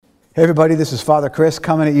Hey everybody, this is Father Chris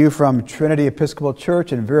coming at you from Trinity Episcopal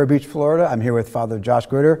Church in Vero Beach, Florida. I'm here with Father Josh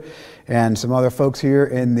Gritter and some other folks here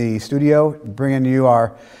in the studio, bringing you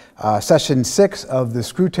our session 6 of the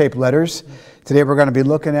Screwtape Letters. Today we're going to be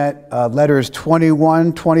looking at letters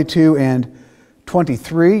 21, 22, and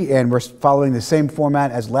 23, and we're following the same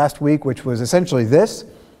format as last week, which was essentially this.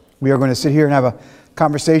 We are going to sit here and have a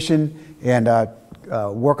conversation and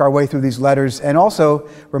work our way through these letters, and also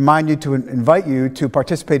invite you to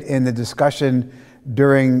participate in the discussion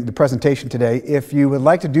during the presentation today. If you would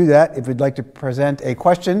like to do that, if you'd like to present a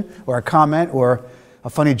question or a comment or a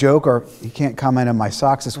funny joke, or you can't comment on my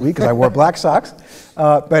socks this week because I wore black socks,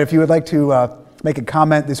 but if you would like to make a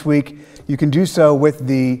comment this week, you can do so with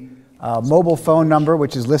the mobile phone number,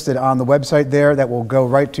 which is listed on the website there. That will go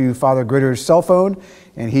right to Father Gritter's cell phone,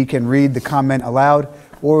 and he can read the comment aloud.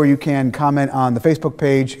 Or you can comment on the Facebook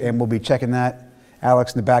page, and we'll be checking that.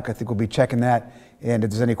 Alex in the back, I think, will be checking that. And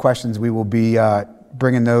if there's any questions, we will be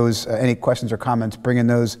bringing those, any questions or comments, bringing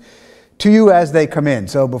those to you as they come in.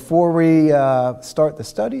 So before we start the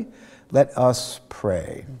study, let us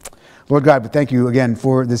pray. Lord God, we thank you again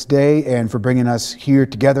for this day and for bringing us here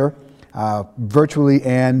together, virtually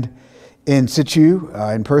and in situ,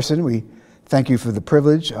 in person. We thank you for the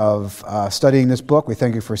privilege of studying this book. We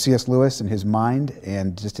thank you for C.S. Lewis and his mind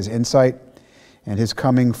and just his insight and his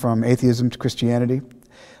coming from atheism to Christianity.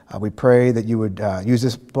 We pray that you would use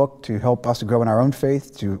this book to help us to grow in our own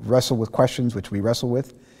faith, to wrestle with questions which we wrestle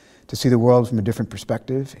with, to see the world from a different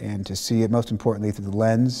perspective, and to see it most importantly through the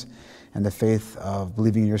lens and the faith of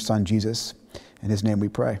believing in your Son, Jesus. In his name we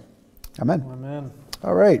pray. Amen. Amen.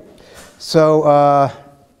 All right. So,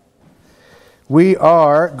 we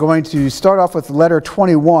are going to start off with letter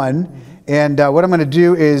 21, and what I'm going to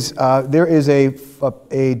do is there is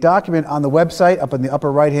a document on the website up in the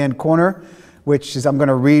upper right-hand corner, which is I'm going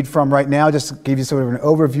to read from right now, just to give you sort of an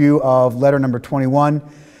overview of letter number 21,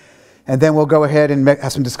 and then we'll go ahead and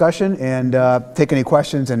have some discussion and take any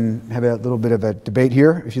questions and have a little bit of a debate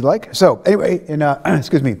here, if you'd like. So anyway, in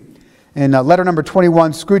letter number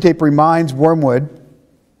 21, Screwtape reminds Wormwood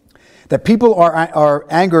that people are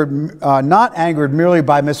angered, not angered merely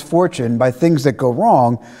by misfortune, by things that go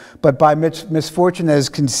wrong, but by misfortune that is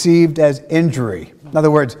conceived as injury. In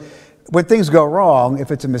other words, when things go wrong,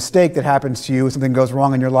 if it's a mistake that happens to you, something goes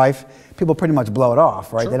wrong in your life, people pretty much blow it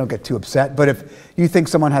off, right? Sure. They don't get too upset. But if you think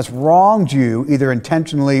someone has wronged you, either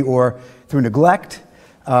intentionally or through neglect,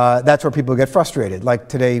 that's where people get frustrated. Like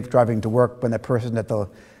today, driving to work, when that person at the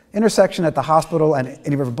intersection at the hospital and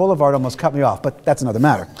Indian River Boulevard almost cut me off, but that's another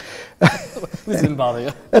matter. This didn't bother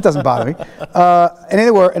you. That doesn't bother me.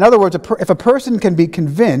 In other words, if a person can be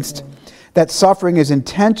convinced that suffering is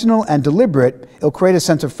intentional and deliberate, it'll create a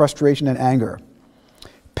sense of frustration and anger.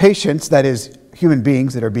 Patients, that is, human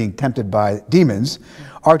beings that are being tempted by demons,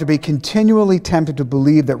 are to be continually tempted to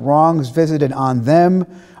believe that wrongs visited on them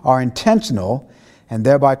are intentional and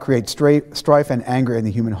thereby create strife and anger in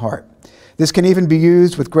the human heart. This can even be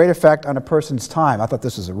used with great effect on a person's time. I thought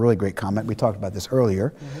this was a really great comment. We talked about this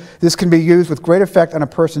earlier. This can be used with great effect on a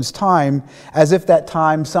person's time as if that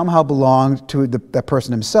time somehow belonged to that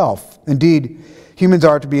person himself. Indeed, humans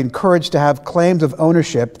are to be encouraged to have claims of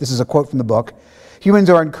ownership. This is a quote from the book. Humans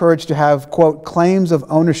are encouraged to have, quote, claims of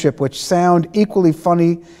ownership which sound equally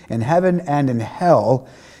funny in heaven and in hell,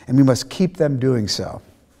 and we must keep them doing so.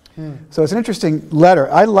 So it's an interesting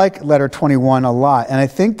letter. I like letter 21 a lot, and I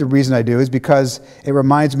think the reason I do is because it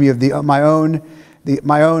reminds me of my own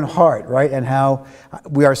heart, right? And how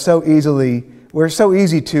we're so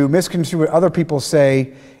easy to misconstrue what other people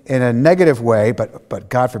say in a negative way, but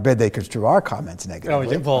God forbid they construe our comments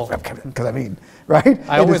negatively. Because I mean, right?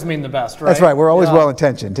 I always mean the best, right? That's right. We're always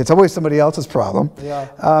well-intentioned. It's always somebody else's problem. Yeah.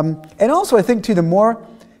 And also, I think too, the more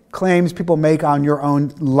claims people make on your own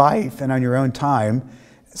life and on your own time,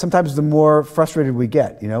 sometimes the more frustrated we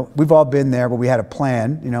get. You know, we've all been there where we had a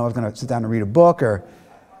plan. You know, I was going to sit down and read a book or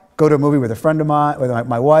go to a movie with a friend of mine, with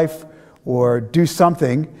my wife, or do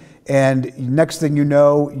something, and next thing you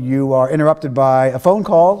know, you are interrupted by a phone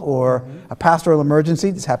call or a pastoral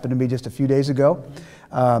emergency. This happened to me just a few days ago.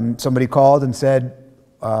 Somebody called and said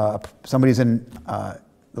somebody's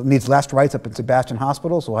needs last rites up in Sebastian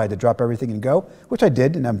Hospital, so I had to drop everything and go, which I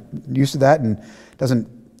did, and I'm used to that, and it doesn't,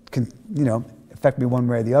 affect me one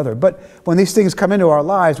way or the other. But when these things come into our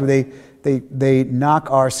lives where they knock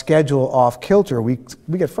our schedule off kilter, we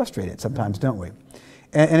get frustrated sometimes, don't we?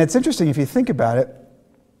 And it's interesting if you think about it,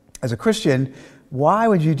 as a Christian, why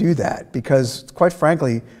would you do that? Because quite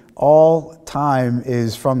frankly, all time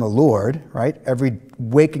is from the Lord, right? Every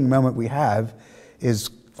waking moment we have is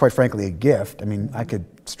quite frankly a gift. I mean, I could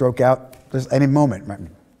stroke out just any moment, right?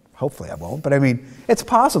 Hopefully I won't, but I mean, it's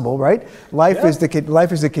possible, right? Life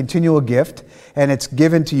is a continual gift, and it's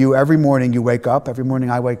given to you every morning you wake up. Every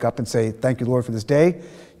morning I wake up and say, thank you, Lord, for this day.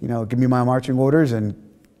 Give me my marching orders and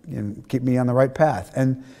keep me on the right path.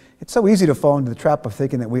 And it's so easy to fall into the trap of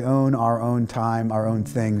thinking that we own our own time, our own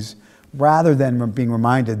things, rather than being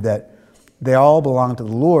reminded that they all belong to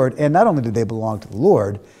the Lord. And not only do they belong to the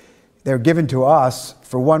Lord, they're given to us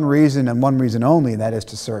for one reason and one reason only, and that is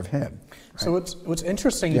to serve Him. So what's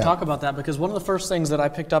interesting, you talk about that, because one of the first things that I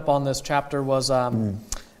picked up on this chapter was, it's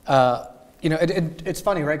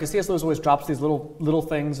funny, right? Because C.S. Lewis always drops these little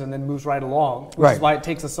things and then moves right along, which is why it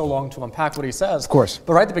takes us so long to unpack what he says. Of course.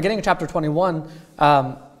 But right at the beginning of chapter 21,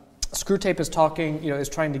 Screwtape is talking, is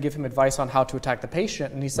trying to give him advice on how to attack the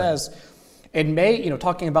patient, and he says, it may,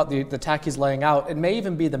 talking about the attack he's laying out, it may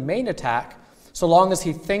even be the main attack, so long as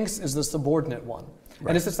he thinks is the subordinate one. Right.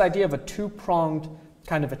 And it's this idea of a two-pronged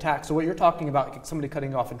kind of attack. So what you're talking about, like somebody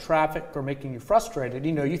cutting you off in traffic or making you frustrated,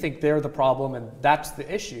 you think they're the problem and that's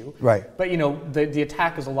the issue. Right. But the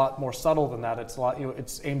attack is a lot more subtle than that. It's a lot,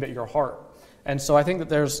 it's aimed at your heart. And so I think that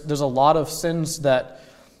there's a lot of sins that,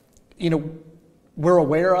 we're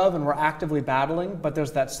aware of and we're actively battling, but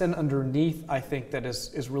there's that sin underneath, I think, that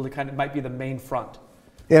is really might be the main front.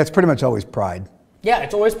 Yeah, it's pretty much always pride. Yeah,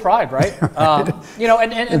 it's always pride, right?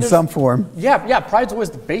 And in some form. Yeah, pride's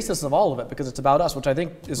always the basis of all of it because it's about us, which I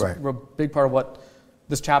think is right. a big part of what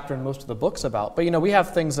this chapter and most of the book's about. But we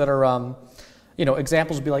have things that are,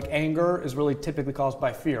 examples would be like anger is really typically caused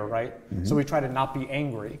by fear, right? Mm-hmm. So we try to not be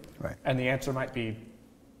angry, right. And the answer might be,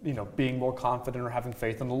 being more confident or having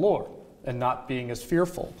faith in the Lord and not being as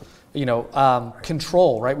fearful.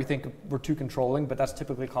 Control, right? We think we're too controlling, but that's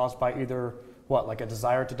typically caused by either like a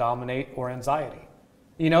desire to dominate or anxiety.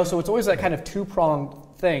 So it's always that kind of two-pronged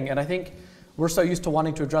thing, and I think we're so used to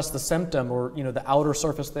wanting to address the symptom or the outer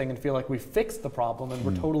surface thing and feel like we fixed the problem, and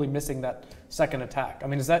we're totally missing that second attack. I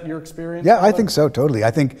mean, is that your experience? Yeah, I think so, totally.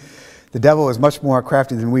 I think the devil is much more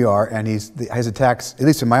crafty than we are, and his attacks, at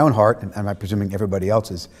least in my own heart, and I'm presuming everybody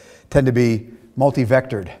else's, tend to be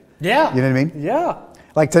multi-vectored. Yeah. You know what I mean? Yeah.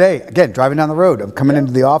 Like today, again, driving down the road, I'm coming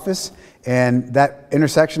into the office, and that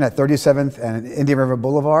intersection at 37th and Indian River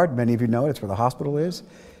Boulevard, many of you know it, it's where the hospital is.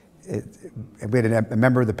 We had a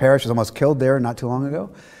member of the parish was almost killed there not too long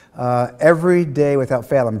ago. Every day without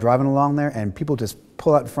fail, I'm driving along there, and people just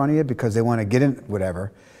pull out in front of you because they want to get in,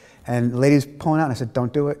 whatever. And the lady's pulling out, and I said,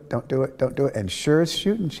 don't do it, don't do it, don't do it. And sure as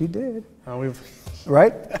shooting, she did.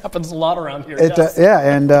 Right? It happens a lot around here. Yeah,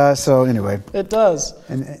 and so anyway. It does.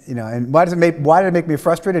 And why did it make me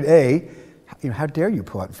frustrated? How dare you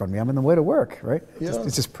pull out in front of me? I'm on the way to work, right? Yeah.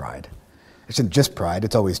 It's just pride. It's not just pride.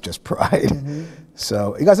 It's always just pride. Mm-hmm.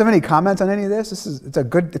 So, you guys have any comments on any of this? It's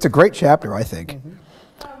a great chapter, I think. Mm-hmm.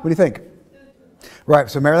 What do you think? Right.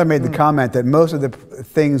 So Marilyn made the comment that most of the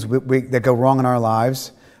things that go wrong in our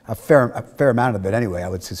lives, a fair amount of it anyway, I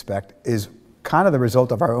would suspect, is kind of the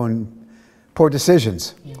result of our own poor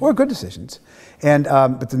decisions or good decisions. And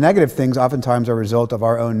but the negative things oftentimes are a result of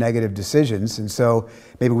our own negative decisions. And so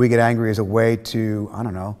maybe we get angry as a way to, I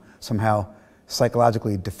don't know, somehow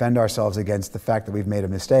psychologically defend ourselves against the fact that we've made a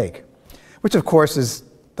mistake. Which of course is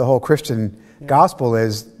the whole Christian gospel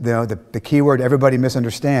is, the key word everybody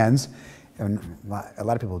misunderstands, and a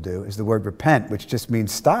lot of people do, is the word repent, which just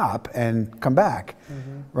means stop and come back,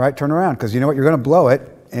 right? Turn around, because you know what, you're going to blow it,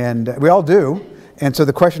 and we all do. And so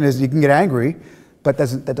the question is, you can get angry, but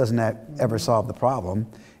that doesn't ever solve the problem.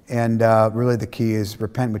 And really the key is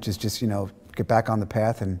repent, which is just, get back on the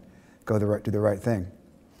path and do the right thing.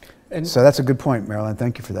 And so that's a good point, Marilyn.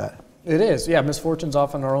 Thank you for that. It is. Yeah, misfortune's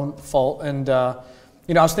often our own fault. And, I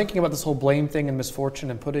was thinking about this whole blame thing and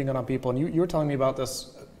misfortune and putting it on people. And you were telling me about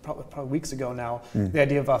this probably weeks ago now, the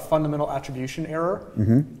idea of a fundamental attribution error,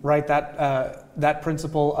 right? That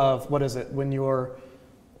principle of, what is it, when you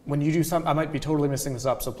do something, I might be totally messing this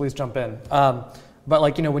up, so please jump in. But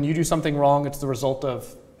when you do something wrong, it's the result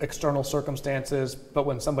of external circumstances, but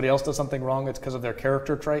when somebody else does something wrong, it's because of their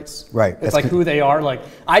character traits. Right. It's like who they are. Like,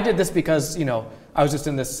 I did this because, I was just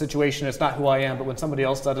in this situation, it's not who I am, but when somebody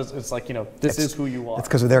else does it, it's like, this is who you are. It's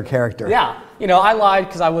because of their character. Yeah. I lied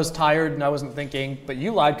because I was tired and I wasn't thinking, but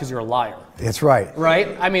you lied because you're a liar. That's right.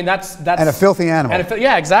 Right? I mean, that's... And a filthy animal.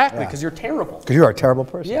 Yeah, exactly, because you're terrible. Because you are a terrible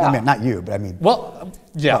person. Yeah. I mean, not you, but I mean... Well,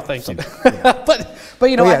 yeah, thank you. Yeah. but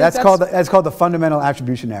that's called the fundamental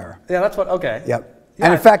attribution error. Yeah, that's what, okay. Yep. Yeah.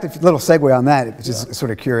 And in fact, a little segue on that, it's just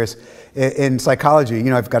sort of curious. In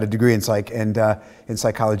psychology, I've got a degree in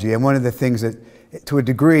psychology, and one of the things that, to a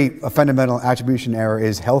degree, a fundamental attribution error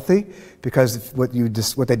is healthy, because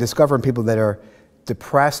what they discover in people that are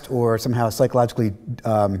depressed or somehow psychologically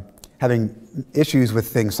having issues with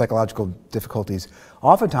things, psychological difficulties,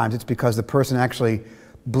 oftentimes it's because the person actually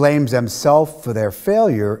blames themselves for their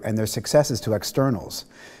failure and their successes to externals.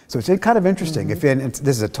 So it's kind of interesting.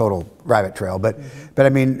 This is a total rabbit trail, but I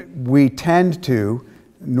mean, we tend to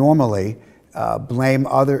normally blame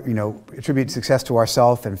attribute success to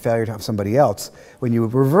ourselves and failure to somebody else. When you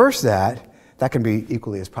reverse that, that can be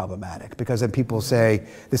equally as problematic, because then people say,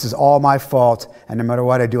 this is all my fault, and no matter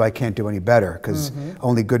what I do, I can't do any better, because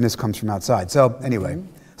only goodness comes from outside. So anyway,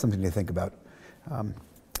 something to think about.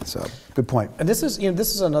 So good point. And this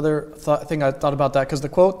is another thing I thought about that, because the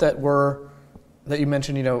quote that you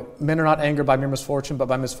mentioned, men are not angered by mere misfortune, but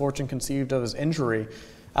by misfortune conceived of as injury.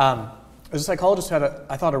 As a psychologist had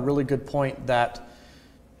I thought a really good point that,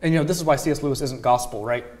 and this is why C.S. Lewis isn't gospel,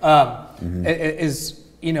 right?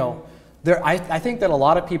 I think that a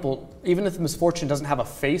lot of people, even if misfortune doesn't have a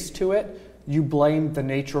face to it, you blame the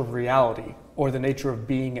nature of reality or the nature of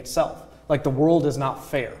being itself. Like the world is not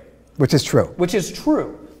fair. Which is true. Which is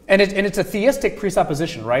true. And it's a theistic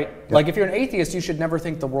presupposition, right? Yep. Like if you're an atheist, you should never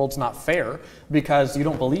think the world's not fair because you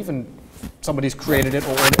don't believe in somebody's created it,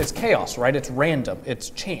 or it's chaos, right? It's random,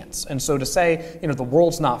 it's chance. And so to say, the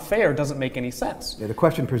world's not fair doesn't make any sense. Yeah, the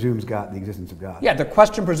question presumes the existence of God. Yeah, the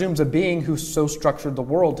question presumes a being who so structured the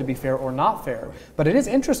world to be fair or not fair. But it is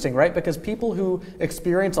interesting, right? Because people who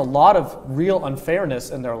experience a lot of real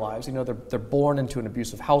unfairness in their lives, they're born into an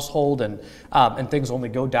abusive household and things only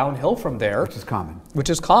go downhill from there. Which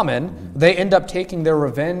is common. They end up taking their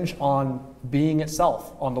revenge on being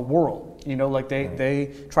itself, on the world.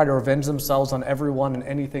 They try to revenge themselves on everyone and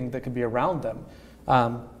anything that could be around them.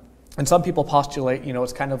 And some people postulate,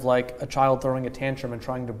 it's kind of like a child throwing a tantrum and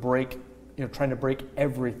trying to break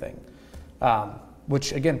everything,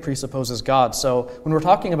 which again presupposes God. So when we're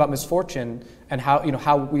talking about misfortune and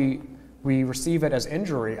how we receive it as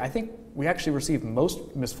injury, I think we actually receive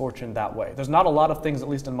most misfortune that way. There's not a lot of things, at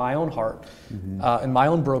least in my own heart, in my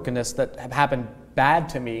own brokenness, that have happened bad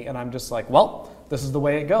to me, and I'm just like, well, this is the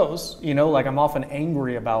way it goes. I'm often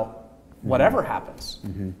angry about whatever happens.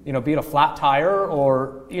 Be it a flat tire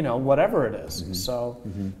or whatever it is. So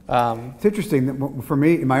it's interesting that for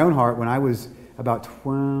me, in my own heart, when I was about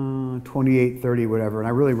 28, 30, whatever, and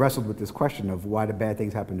I really wrestled with this question of why do bad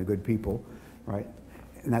things happen to good people, right?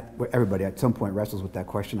 And that everybody at some point wrestles with that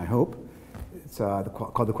question, I hope. It's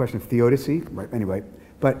called the question of theodicy, right? Anyway,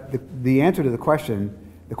 but the answer to the question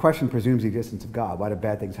presumes the existence of God. Why do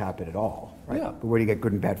bad things happen at all, right? Yeah. But where do you get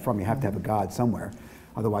good and bad from? You have to have a God somewhere.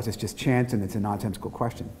 Otherwise, it's just chance, and it's a nonsensical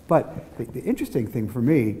question. But the interesting thing for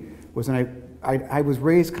me was when I was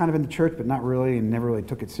raised kind of in the church, but not really, and never really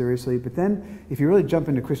took it seriously. But then, if you really jump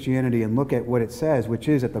into Christianity and look at what it says, which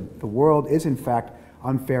is that the world is in fact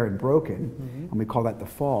unfair and broken, and we call that the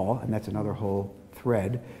fall, and that's another whole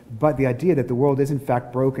thread. But the idea that the world is in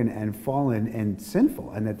fact broken and fallen and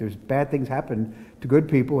sinful, and that there's bad things happen to good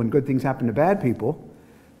people and good things happen to bad people,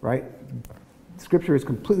 right? Scripture is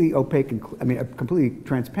completely opaque and completely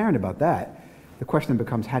transparent about that. The question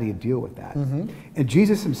becomes, how do you deal with that? And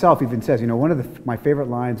Jesus himself even says, one of my favorite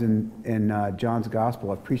lines in John's Gospel,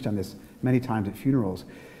 I've preached on this many times at funerals,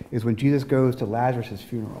 is when Jesus goes to Lazarus'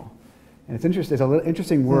 funeral. And it's interesting. There's a little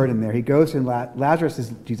interesting word in there. He goes and Lazarus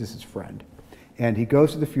is Jesus' friend, and he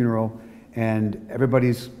goes to the funeral, and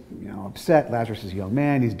everybody's upset. Lazarus is a young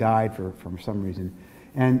man. He's died for some reason.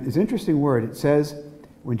 And it's an interesting word. It says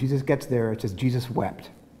when Jesus gets there, it says Jesus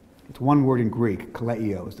wept. It's one word in Greek.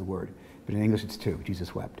 Kaleio is the word, but in English it's two.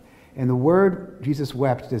 Jesus wept. And the word Jesus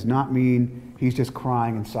wept does not mean he's just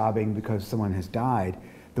crying and sobbing because someone has died.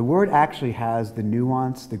 The word actually has the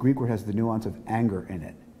nuance. The Greek word has the nuance of anger in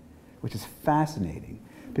it, which is fascinating,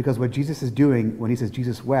 because what Jesus is doing when he says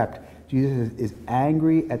Jesus wept, Jesus is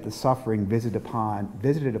angry at the suffering visited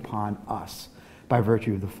upon us by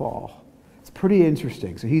virtue of the fall. It's pretty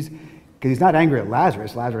interesting. So because he's not angry at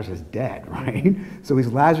Lazarus. Lazarus is dead, right? So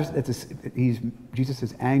Jesus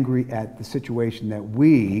is angry at the situation that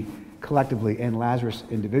we collectively and Lazarus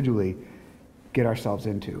individually get ourselves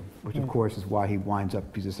into, which of course is why he winds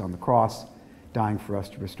up Jesus on the cross, dying for us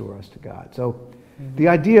to restore us to God. So the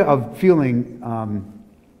idea of feeling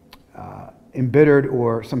embittered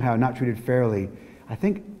or somehow not treated fairly, I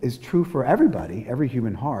think is true for everybody, every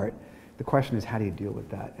human heart. The question is, how do you deal with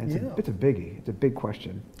that? And it's a biggie. It's a big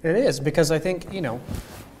question. It is, because I think,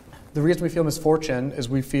 the reason we feel misfortune is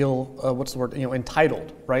we feel,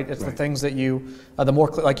 entitled, right? It's the things that the more,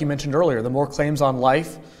 like you mentioned earlier, the more claims on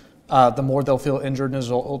life, the more they'll feel injured and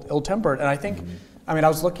ill-tempered. And I think, I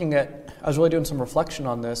was really doing some reflection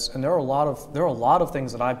on this, and there are a lot of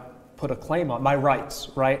things that I put a claim on, my rights,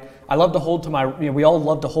 right? I love to hold to we all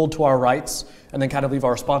love to hold to our rights and then kind of leave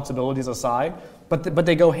our responsibilities aside. but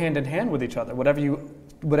they go hand in hand with each other.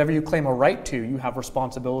 Whatever you claim a right to, you have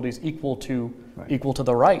responsibilities equal to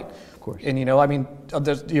the right. Of course. And I mean,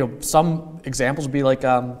 there's some examples would be like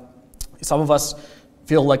some of us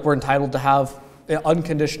feel like we're entitled to have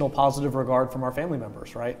unconditional positive regard from our family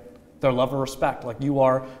members, right? Their love and respect. Like you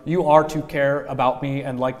are to care about me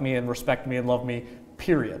and like me and respect me and love me,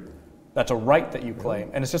 period. That's a right that you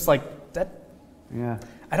claim. And it's just like that. Yeah.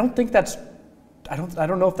 I don't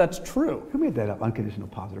know if that's true. Who made that up? Unconditional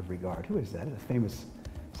positive regard. Who is that? A famous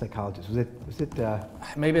psychologist. Was it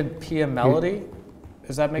maybe P.M. Melody?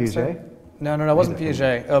 Does that make sense? No, it wasn't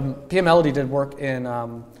Piaget. P.M. Melody did work in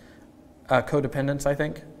codependence, I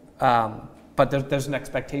think. But there's an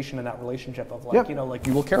expectation in that relationship of like, like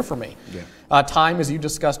you will care for me. Yeah. Time, as you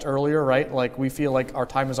discussed earlier, right? Like we feel like our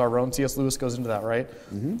time is our own. C.S. Lewis goes into that, right?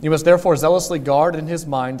 Mm-hmm. You must therefore zealously guard in his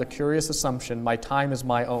mind the curious assumption, my time is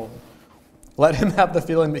my own. Let him have the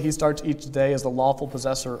feeling that he starts each day as the lawful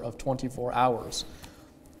possessor of 24 hours.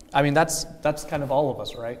 I mean, that's kind of all of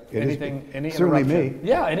us, right? Any certainly interruption. Me.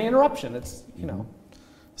 Yeah, any interruption. It's,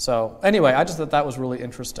 So anyway, I just thought that was really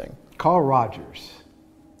interesting. Carl Rogers.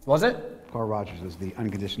 Was it? Carl Rogers was the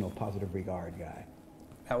unconditional positive regard guy.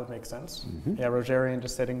 That would make sense. Mm-hmm. Yeah, Rogerian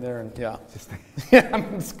just sitting there and yeah.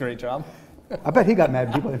 It's a great job. I bet he got mad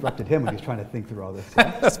when people interrupted him when he was trying to think through all this.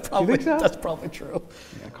 That's probably true.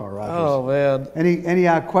 Yeah, Carl Rogers. Oh man. Any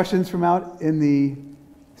questions from out in the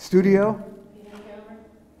studio?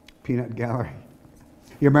 Peanut gallery.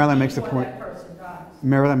 Yeah, Marilyn makes the point.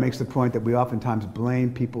 Marilyn makes the point that we oftentimes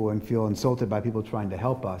blame people and feel insulted by people trying to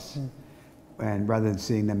help us. And rather than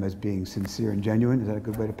seeing them as being sincere and genuine. Is that a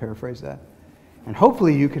good way to paraphrase that? And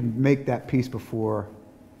hopefully you can make that peace before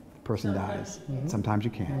the person dies. Mm-hmm. Sometimes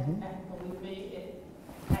you can't. Mm-hmm. And believe me,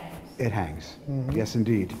 it hangs. Mm-hmm. Yes,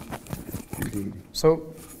 indeed.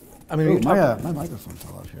 So, I mean, my microphone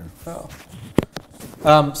fell off here.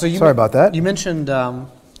 Oh. Sorry about that. You mentioned, or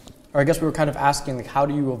I guess we were kind of asking, like, how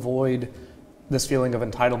do you avoid this feeling of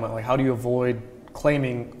entitlement? Like, how do you avoid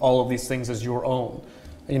claiming all of these things as your own?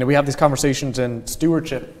 We have these conversations in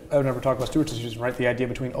stewardship. I would never talk about stewardship, right? The idea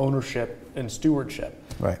between ownership and stewardship.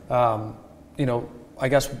 Right. I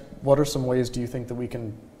guess, what are some ways do you think that we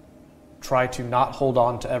can try to not hold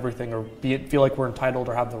on to everything or feel like we're entitled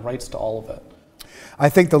or have the rights to all of it? I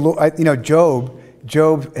think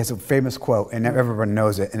Job has a famous quote, and everyone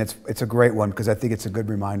knows it, and it's a great one because I think it's a good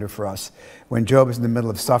reminder for us. When Job is in the middle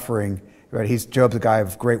of suffering, right? Job's a guy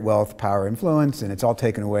of great wealth, power, influence, and it's all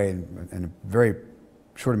taken away in a very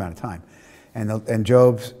short amount of time. And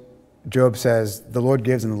Job says, the Lord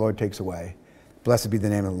gives and the Lord takes away. Blessed be the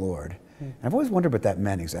name of the Lord. And I've always wondered what that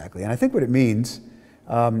meant exactly. And I think what it means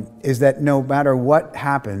is that no matter what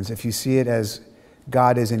happens, if you see it as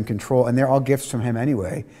God is in control, and they're all gifts from him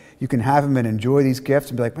anyway, you can have him and enjoy these gifts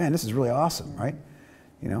and be like, man, this is really awesome, right?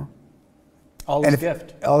 All is a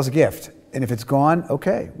gift. All is a gift. And if it's gone,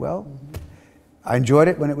 okay, well, I enjoyed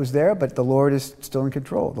it when it was there, but the Lord is still in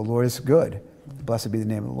control. The Lord is good. Blessed be the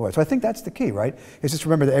name of the Lord. So I think that's the key, right? Is just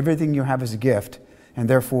remember that everything you have is a gift, and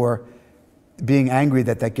therefore being angry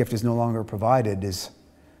that that gift is no longer provided is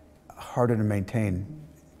harder to maintain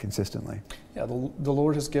consistently. Yeah, the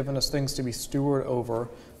Lord has given us things to be steward over,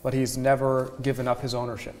 but he's never given up his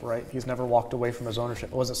ownership, right? He's never walked away from his ownership.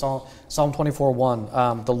 What was it Psalm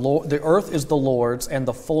 24:1? The earth is the Lord's and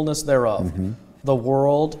the fullness thereof, the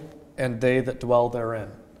world and they that dwell therein.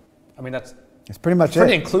 I mean, it's pretty much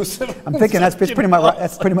pretty inclusive. I'm thinking that's pretty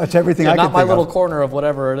much everything I can think of. Not my little corner of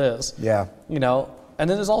whatever it is. Yeah. And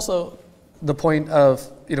then there's also the point of,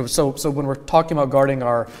 so when we're talking about guarding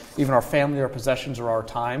even our family, our possessions, or our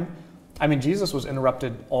time, I mean, Jesus was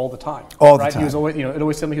interrupted all the time. All the time. He was always, it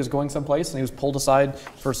always seemed like he was going someplace and he was pulled aside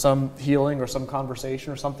for some healing or some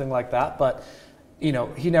conversation or something like that. But,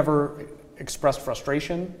 he never expressed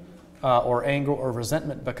frustration or anger or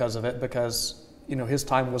resentment because of it, because his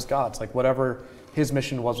time was God's. Like whatever his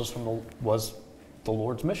mission was the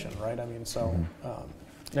Lord's mission, right? I mean, so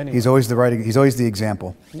anyway. He's always the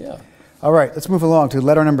example. Yeah. All right, let's move along to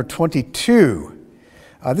letter number 22.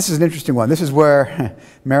 This is an interesting one. This is where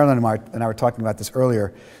Marilyn and I were talking about this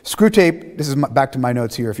earlier. Screwtape. This is back to my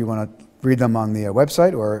notes here if you want to read them on the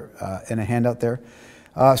website or in a handout there.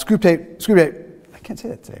 Screwtape. I can't say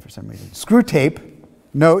that today for some reason. Screwtape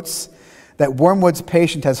notes that Wormwood's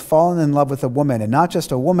patient has fallen in love with a woman, and not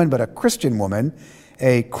just a woman, but a Christian woman,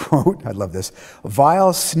 a, quote, I love this,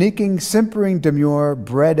 vile, sneaking, simpering, demure,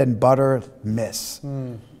 bread and butter miss.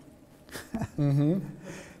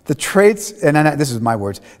 The traits, and this is my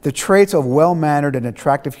words, the traits of well-mannered and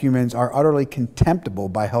attractive humans are utterly contemptible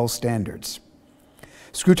by hell's standards.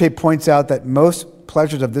 Screwtape points out that most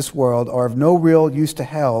pleasures of this world are of no real use to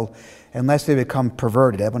hell unless they become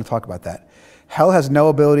perverted. I want to talk about that. Hell has no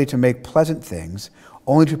ability to make pleasant things,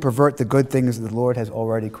 only to pervert the good things that the Lord has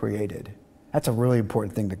already created. That's a really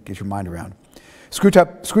important thing to get your mind around.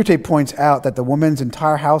 Screwtape points out that the woman's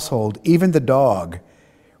entire household, even the dog,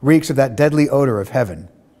 reeks of that deadly odor of heaven.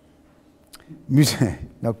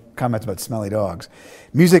 No comments about smelly dogs.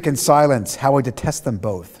 Music and silence, how I detest them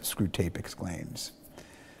both, Screwtape exclaims.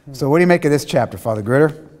 So what do you make of this chapter, Father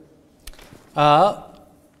Gritter?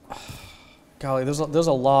 Golly, there's a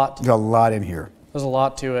lot. There's a lot in here. There's a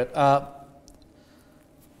lot to it.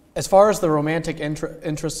 As far as the romantic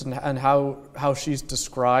interest and how she's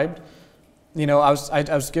described, I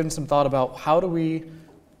was giving some thought about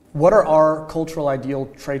what are our cultural ideal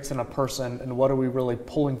traits in a person, and what are we really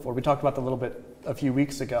pulling for? We talked about that a little bit a few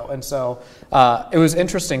weeks ago, and so it was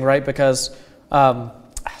interesting, right? Because I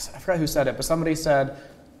forgot who said it, but somebody said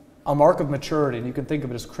a mark of maturity, and you can think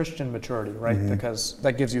of it as Christian maturity, right? Mm-hmm. Because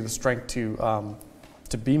that gives you the strength to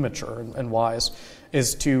be mature and wise.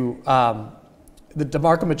 Is to the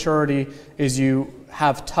mark of maturity is you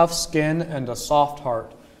have tough skin and a soft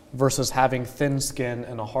heart versus having thin skin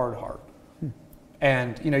and a hard heart.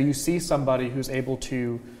 And you see somebody who's able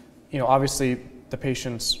to, obviously the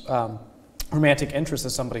patient's romantic interest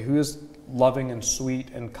is somebody who is loving and sweet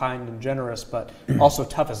and kind and generous, but also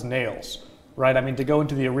tough as nails, right? I mean, to go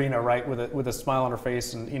into the arena, right, with a smile on her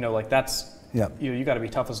face, and that's, you got to be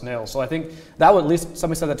tough as nails. So I think that would, at least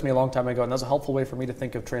somebody said that to me a long time ago, and that's a helpful way for me to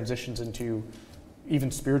think of transitions into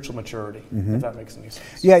even spiritual maturity, if that makes any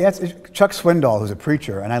sense. Yeah, it's Chuck Swindoll, who's a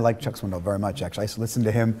preacher, and I like Chuck Swindoll very much, actually. I used to listen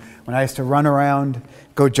to him when I used to run around,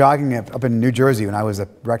 go jogging up in New Jersey when I was a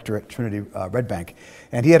rector at Trinity Red Bank.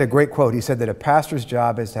 And he had a great quote. He said that a pastor's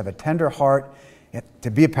job is to have a tender heart.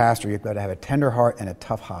 To be a pastor, you've got to have a tender heart and a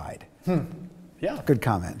tough hide. Yeah. Good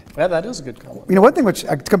comment. Yeah, that is a good comment. One thing which,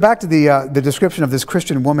 to come back to the description of this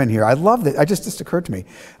Christian woman here, I love that. It just occurred to me.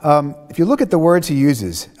 If you look at the words he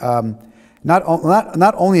uses, not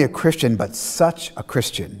only a Christian, but such a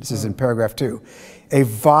Christian. This is in paragraph 2. A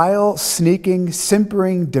vile, sneaking,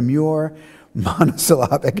 simpering, demure,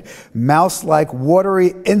 monosyllabic, mouse-like,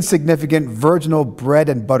 watery, insignificant, virginal bread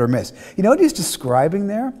and butter miss. You know what he's describing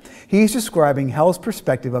there? He's describing hell's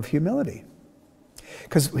perspective of humility.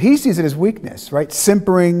 Because he sees it as weakness, right?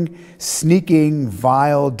 Simpering, sneaking,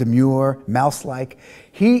 vile, demure, mouse-like.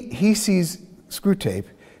 He sees, Screwtape,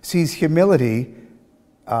 sees humility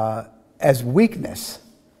as weakness,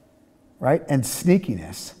 right? And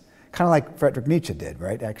sneakiness. Kind of like Friedrich Nietzsche did,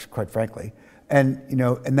 right? Actually, quite frankly. And,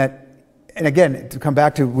 and again, to come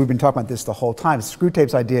back to, we've been talking about this the whole time,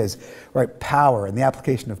 Screwtape's idea is, right, power and the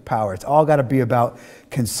application of power. It's all got to be about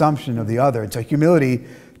consumption of the other. And so humility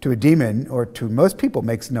to a demon, or to most people,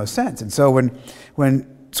 makes no sense. And so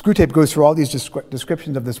when Screwtape goes through all these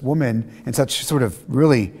descriptions of this woman in such sort of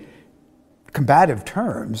really combative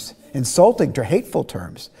terms, insulting to hateful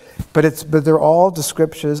terms, but they're all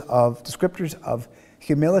descriptors of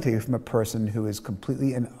humility from a person who is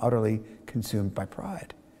completely and utterly consumed by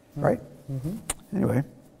pride, right? Mm-hmm. Anyway.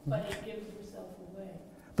 But he gives himself away.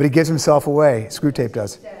 But he gives himself away. Screwtape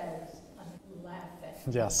does.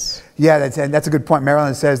 Yes. Yeah, that's a good point.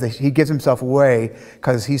 Marilyn says that he gives himself away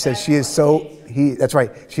because he says that's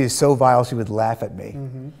right, she is so vile she would laugh at me.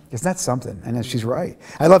 Mm-hmm. Isn't that something? And she's right.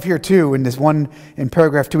 I love here too, in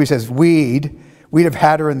paragraph 2, he says, we'd have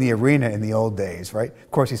had her in the arena in the old days, right? Of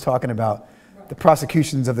course, he's talking about the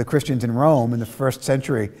prosecutions of the Christians in Rome in the first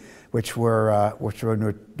century, which were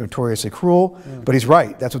notoriously cruel. Mm. But he's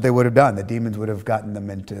right. That's what they would have done. The demons would have gotten them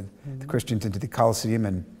the Christians into the Colosseum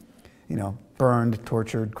and, burned,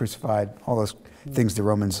 tortured, crucified, all those things the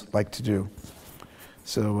Romans like to do.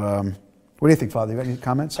 So, what do you think, Father? You got any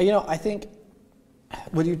comments? I think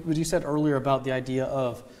what you said earlier about the idea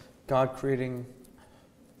of God creating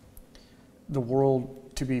the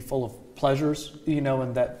world to be full of pleasures,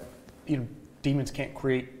 and that demons can't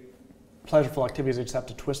create pleasureful activities; they just have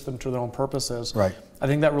to twist them to their own purposes. Right. I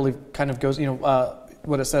think that really kind of goes.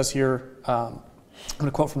 What it says here. I'm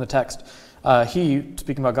going to quote from the text. He,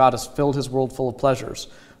 speaking about God, has filled his world full of pleasures.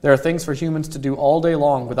 There are things for humans to do all day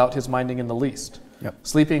long without his minding in the least. Yep.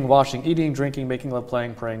 Sleeping, washing, eating, drinking, making love,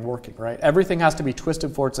 playing, praying, working, right? Everything has to be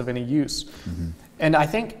twisted for it's of any use. Mm-hmm. And I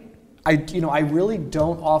think, I really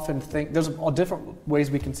don't often think, there's all different ways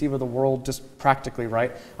we conceive of the world just practically,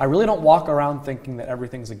 right? I really don't walk around thinking that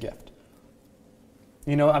everything's a gift.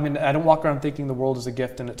 I don't walk around thinking the world is a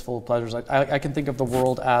gift and it's full of pleasures. I can think of the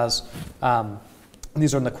world as,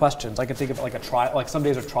 these are the questions. I can think of it like a trial. Like some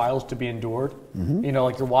days are trials to be endured. Mm-hmm.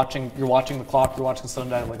 Like you're watching the clock, you're watching the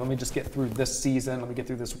sunlight. Like, let me just get through this season. Let me get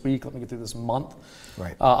through this week. Let me get through this month.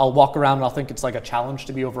 Right. I'll walk around and I'll think it's like a challenge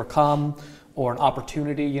to be overcome. or an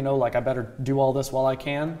opportunity, like I better do all this while I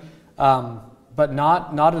can, but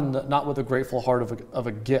not with a grateful heart of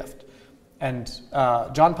a gift. And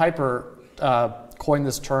John Piper coined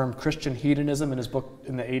this term Christian hedonism in his book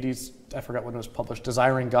in the 80s, I forgot when it was published,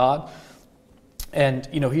 Desiring God. And,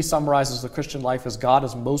 he summarizes the Christian life as God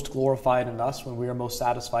is most glorified in us when we are most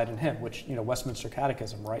satisfied in him, which, Westminster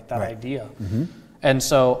Catechism, right? That idea. Mm-hmm. And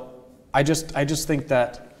so I just think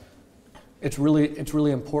that it's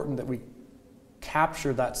really important that we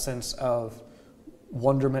capture that sense of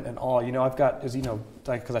wonderment and awe. I've got,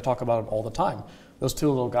 because I talk about them all the time, those two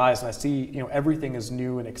little guys, and I see, everything is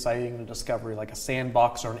new and exciting and a discovery, like a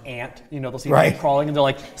sandbox or an ant. They'll see an ant crawling and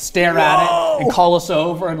they'll stare at it and call us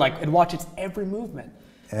over and watch its every movement.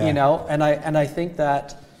 Yeah. And I think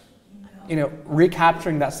that,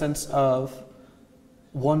 recapturing that sense of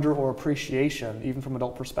wonder or appreciation, even from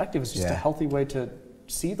adult perspective, is just a healthy way to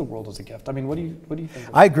see the world as a gift. I mean, what do you think?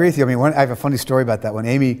 I agree with you. I have a funny story about that. When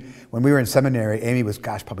we were in seminary, Amy was,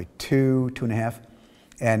 probably 2.5.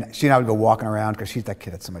 And she and I would go walking around because that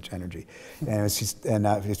kid had so much energy, and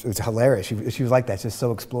it was hilarious. She was like that, just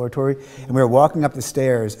so exploratory. And we were walking up the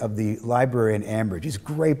stairs of the library in Ambridge, these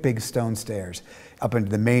great big stone stairs up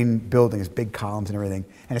into the main building, these big columns and everything.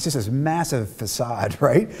 And it's just this massive facade,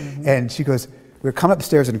 right? Mm-hmm. And she goes, we were coming up the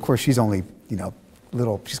stairs, and of course she's only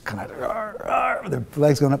little. She's kind of with her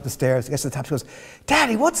legs going up the stairs. Gets to the top. She goes,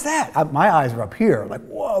 "Daddy, what's that?" My eyes were up here, like,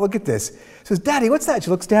 "Whoa, look at this." She goes, "Daddy, what's that?" She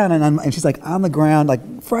looks down, and she's on the ground,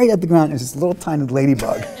 right at the ground. There's this little tiny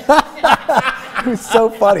ladybug. It was so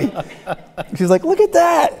funny. She's like, "Look at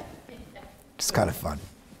that." It's kind of fun.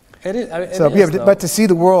 It is. But to see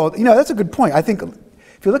the world, that's a good point. I think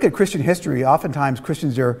if you look at Christian history, oftentimes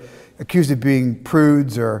Christians are accused of being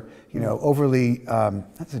prudes or overly,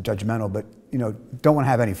 not so judgmental, but don't want to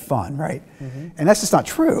have any fun, right? Mm-hmm. And that's just not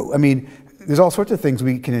true. I mean, there's all sorts of things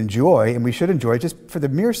we can enjoy, and we should enjoy just for the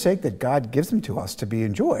mere sake that God gives them to us to be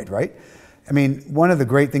enjoyed, right? I mean, one of the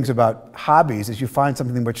great things about hobbies is you find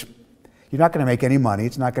something which you're not going to make any money.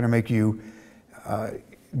 It's not going to make you,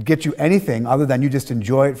 get you anything other than you just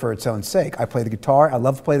enjoy it for its own sake. I play the guitar. I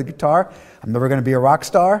love to play the guitar. I'm never going to be a rock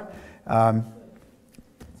star.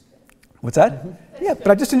 What's that? Mm-hmm. Yeah,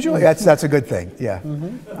 but I just enjoy it. That's a good thing. Yeah,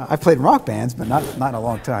 mm-hmm. I've played in rock bands, but not in a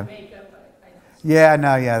long time. Yeah,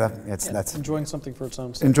 no, yeah, that's enjoying something for its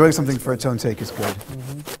own sake. Enjoying something for its own sake is good.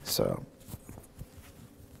 Mm-hmm. So,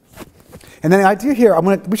 and then the idea here,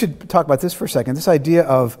 we should talk about this for a second. This idea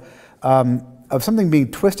of something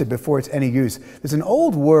being twisted before it's any use. There's an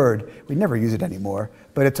old word, we never use it anymore,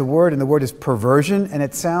 but it's a word, and the word is perversion, and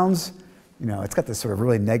it sounds, it's got this sort of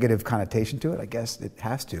really negative connotation to it. I guess it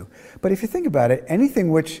has to. But if you think about it, anything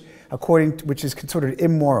which is considered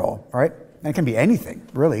immoral, right? And it can be anything,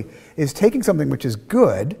 really, is taking something which is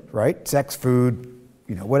good, right? Sex, food,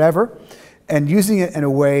 whatever, and using it in a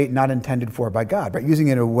way not intended for by God, right? Using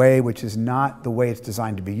it in a way which is not the way it's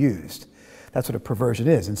designed to be used. That's what a perversion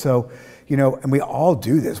is. And so, and we all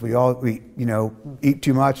do this. We eat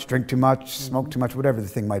too much, drink too much, smoke too much, whatever the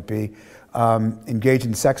thing might be. Engage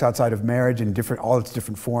in sex outside of marriage in all its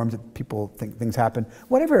different forms that people think things happen,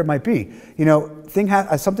 whatever it might be.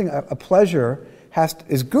 A pleasure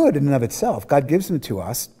is good in and of itself. God gives them to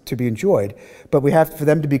us to be enjoyed, but for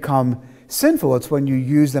them to become sinful, it's when you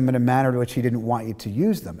use them in a manner to which he didn't want you to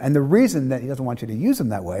use them. And the reason that he doesn't want you to use them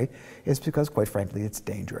that way is because, quite frankly, it's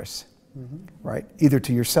dangerous, right? Either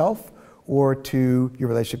to yourself or to your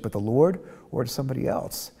relationship with the Lord or to somebody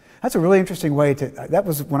else. That's a really interesting way that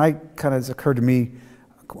was when it occurred to me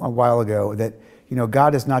a while ago that,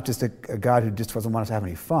 God is not just a God who just doesn't want us to have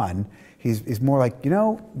any fun. He's more like,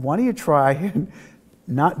 why don't you try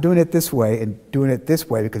not doing it this way and doing it this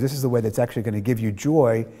way, because this is the way that's actually going to give you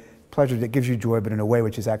joy, pleasure that gives you joy, but in a way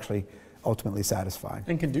which is actually ultimately satisfying.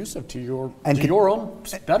 And conducive to your own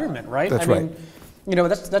betterment, right? That's right.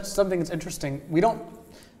 That's something that's interesting. We don't,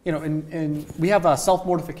 we have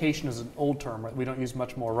self-mortification as an old term, right? We don't use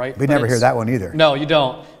much more, right? We never hear that one either. No, you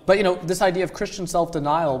don't. But this idea of Christian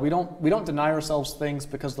self-denial, we don't deny ourselves things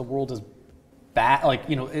because the world is bad.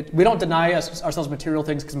 We don't deny ourselves material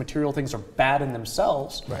things because material things are bad in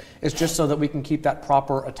themselves. Right. It's just so that we can keep that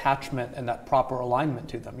proper attachment and that proper alignment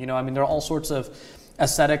to them. There are all sorts of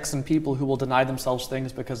ascetics and people who will deny themselves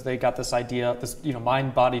things because they got this idea, this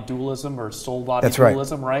mind-body dualism or soul-body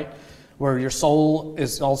dualism, right? Where your soul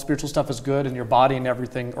is all spiritual stuff is good and your body and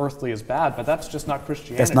everything earthly is bad, but that's just not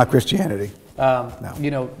Christianity. That's not Christianity.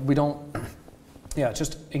 No. We don't. Yeah, it's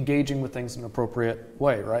just engaging with things in an appropriate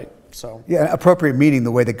way, right? So. Yeah, appropriate meaning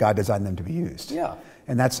the way that God designed them to be used. Yeah.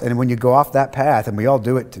 And when you go off that path, and we all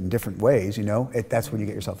do it in different ways, that's when you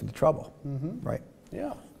get yourself into trouble, right?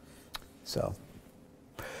 Yeah. So.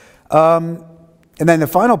 And then the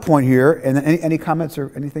final point here, and any comments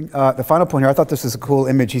or anything? The final point here, I thought this was a cool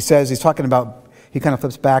image. He says, he's talking about, he kind of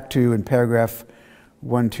flips back to in paragraph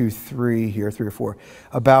 1, 2, 3 here, 3 or 4,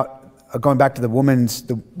 about going back to the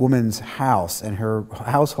woman's house and her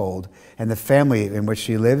household and the family in which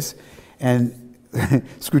she lives. And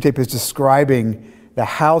Screwtape is describing the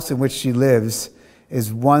house in which she lives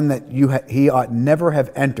is one that he ought never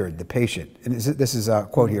have entered, the patient. And this is a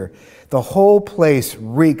quote here. The whole place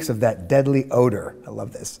reeks of that deadly odor. I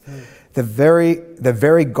love this. The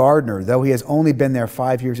very gardener, though he has only been there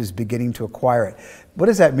 5 years, is beginning to acquire it. What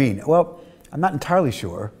does that mean? Well, I'm not entirely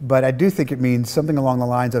sure, but I do think it means something along the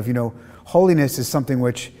lines of, holiness is something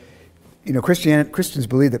which, Christians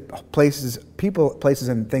believe that places,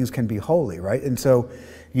 and things can be holy, right? And so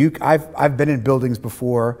I've been in buildings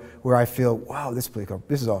before where I feel, wow, this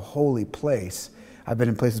is a holy place. I've been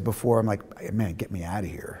in places before, I'm like, man, get me out of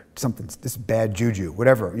here. This bad juju,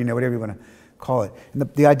 whatever, whatever you want to call it. And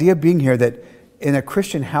the idea being here that in a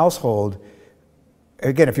Christian household,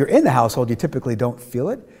 again, if you're in the household, you typically don't feel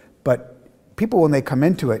it, but people, when they come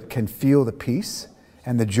into it, can feel the peace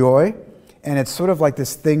and the joy, and it's sort of like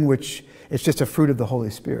this thing which it's just a fruit of the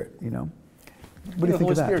Holy Spirit, What do you think of that? The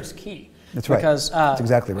Holy Spirit's key. That's right. Because that's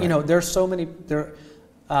exactly right. There's so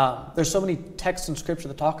many texts in Scripture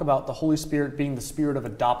that talk about the Holy Spirit being the spirit of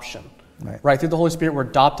adoption. Right? Through the Holy Spirit, we're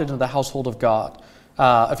adopted into the household of God.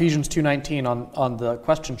 Ephesians 2:19 on the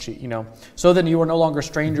question sheet, So then you are no longer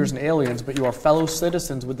strangers and aliens, but you are fellow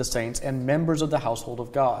citizens with the saints and members of the household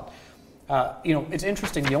of God. It's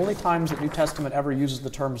interesting. The only times that New Testament ever uses the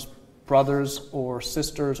terms brothers or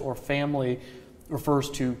sisters or family refers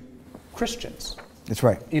to Christians. That's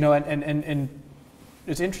right. And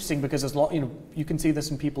it's interesting because you can see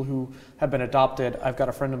this in people who have been adopted. I've got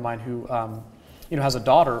a friend of mine who has a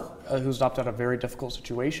daughter who's adopted out of a very difficult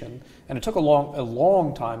situation, and it took a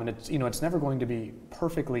long time, and it's never going to be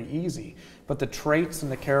perfectly easy. But the traits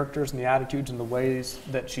and the characters and the attitudes and the ways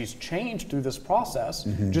that she's changed through this process,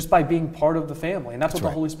 just by being part of the family, and that's what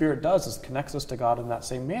the Holy Spirit does, is connects us to God in that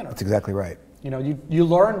same manner. That's exactly right.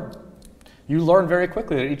 You learn very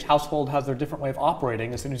quickly that each household has their different way of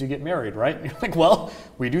operating as soon as you get married, right? You're like, well,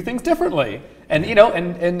 we do things differently. And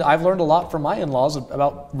and I've learned a lot from my in-laws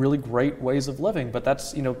about really great ways of living, but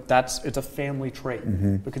it's a family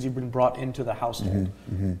trait because you've been brought into the household.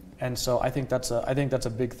 And so I think that's a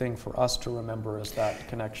big thing for us to remember, is that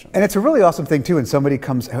connection. And it's a really awesome thing too when somebody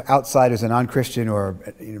comes outside as a non-Christian or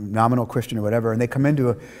nominal Christian or whatever, and they come into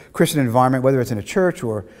a Christian environment, whether it's in a church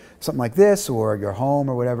or something like this or your home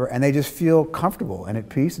or whatever, and they just feel comfortable and at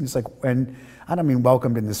peace, and it's like, and I don't mean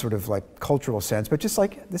welcomed in this sort of like cultural sense, but just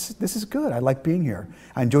like this is good. I like being here.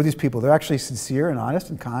 I enjoy these people. They're actually sincere and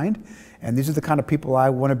honest and kind, and these are the kind of people I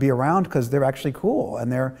want to be around because they're actually cool,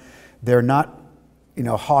 and they're not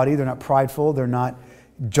haughty, they're not prideful, they're not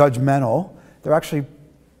judgmental. They're actually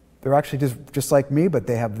just like me, but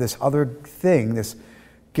they have this other thing, this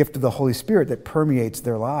gift of the Holy Spirit that permeates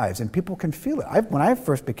their lives, and people can feel it. When I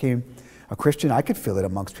first became a Christian, I could feel it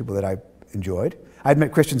amongst people that I enjoyed. I'd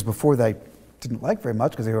met Christians before that I didn't like very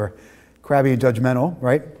much because they were crabby and judgmental,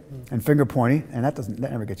 right, and finger pointy, and that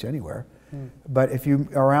never gets you anywhere. But if you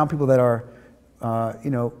are around people that are,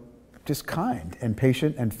 just kind and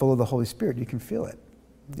patient and full of the Holy Spirit, you can feel it.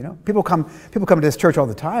 People come to this church all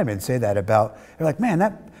the time and say that about. They're like, man,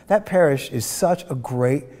 that parish is such a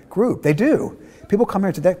great group. They do. People come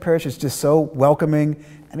here to that parish is just so welcoming.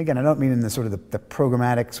 And again, I don't mean in the sort of the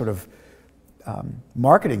programmatic sort of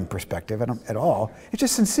marketing perspective at all. It's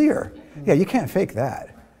just sincere. Yeah, you can't fake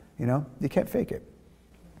that. You can't fake it.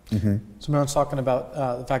 So Maron's talking about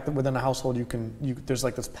the fact that within a household there's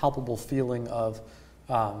like this palpable feeling of,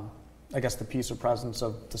 I guess, the peace or presence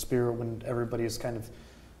of the Spirit when everybody is kind of,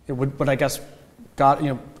 but I guess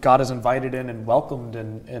God is invited in and welcomed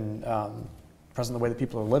and present in the way that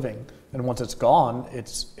people are living. And once it's gone,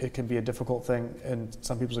 it can be a difficult thing in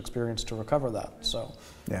some people's experience to recover that. So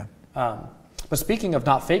yeah. But speaking of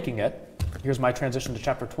not faking it, here's my transition to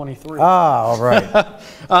chapter 23. All right.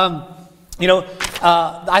 I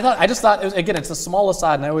just thought it's a small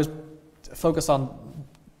aside, and I always focus on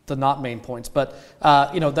the not main points. But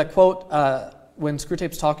that quote when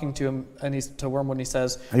Screwtape's talking to him and to Wormwood, and he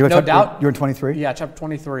says, "No doubt you're in 23." Yeah, chapter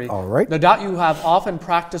 23. All right. No doubt you have often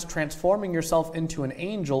practiced transforming yourself into an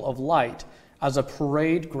angel of light as a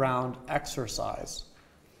parade ground exercise.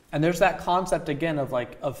 And there's that concept again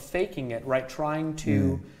of faking it, right? Trying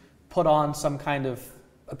to put on some kind of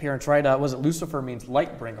appearance, right? Was it Lucifer means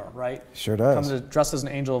light bringer, right? Sure does. Comes dressed as an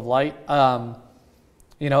angel of light.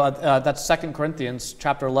 That's 2 Corinthians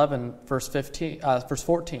chapter 11, verse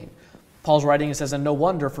 14. Paul's writing, he says, and no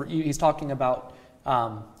wonder, for he's talking about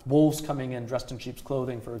wolves coming in dressed in sheep's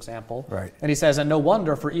clothing, for example. Right. And he says, and no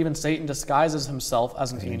wonder, for even Satan disguises himself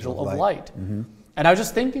as an angel of light. Mm-hmm. And I was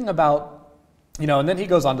just thinking about, and then he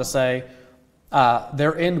goes on to say,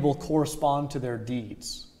 their end will correspond to their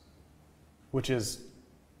deeds, which is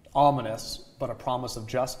ominous, but a promise of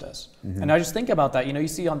justice. Mm-hmm. And I just think about that. You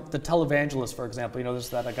see on the televangelist, for example, there's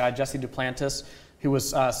that guy, Jesse Duplantis, who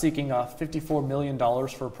was seeking $54 million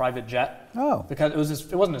for a private jet. Oh. Because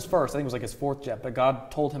it wasn't his first, I think it was like his fourth jet, but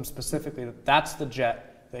God told him specifically that that's the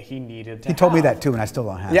jet that he needed to have. He told me that too, and I still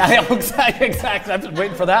don't have it. Yeah, exactly. I'm just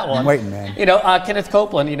waiting for that one. I'm waiting, man. Kenneth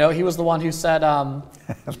Copeland, he was the one who said,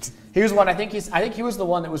 he was one, I think he was the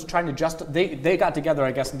one that was trying to they got together,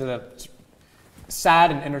 I guess, into the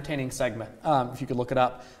sad and entertaining segment, if you could look it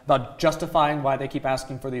up, about justifying why they keep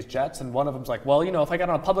asking for these jets. And one of them's like, well, if I got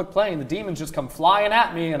on a public plane, the demons just come flying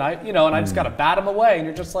at me, and I just got to bat them away. And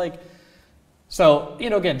you're just like, so,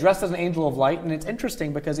 again, dressed as an angel of light. And it's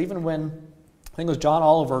interesting because even when, I think it was John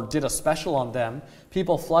Oliver did a special on them,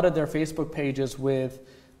 people flooded their Facebook pages with,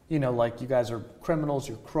 like, you guys are criminals,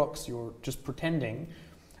 you're crooks, you're just pretending.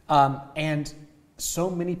 And so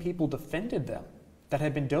many people defended them that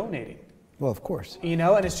had been donating. Well, of course. And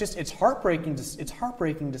it's heartbreaking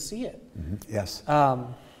to see it. Mm-hmm. Yes.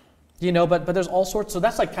 But there's all sorts. So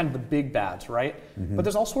that's like kind of the big bads, right? Mm-hmm. But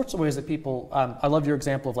there's all sorts of ways that people. I love your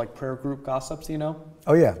example of like prayer group gossips.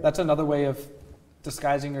 Oh yeah. That's another way of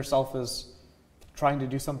disguising yourself as trying to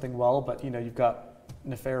do something well, but you've got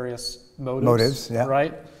nefarious motives. Motives, yeah.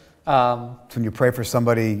 Right. So when you pray for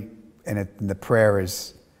somebody, and the prayer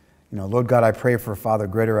is, Lord God, I pray for Father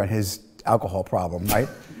Gritter and his alcohol problem, right?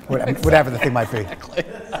 Whatever the thing might be. Exactly.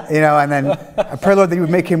 And then I pray, Lord, that you would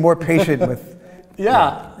make him more patient with.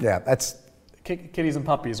 Yeah. Yeah, that's. Kitties and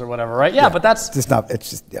puppies or whatever, right? Yeah, but that's just not. It's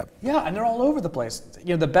just yeah. Yeah, and they're all over the place.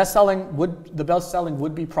 The best-selling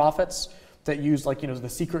would-be prophets that use the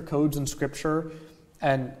secret codes in Scripture,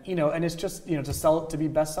 and and it's just to sell it to be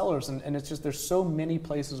bestsellers, and it's just there's so many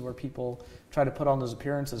places where people try to put on those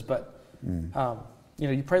appearances, but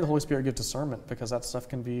you pray the Holy Spirit give discernment because that stuff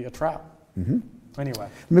can be a trap. Mm-hmm. Anyway,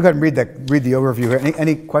 let me go ahead and read the overview here.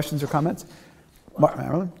 Any questions or comments?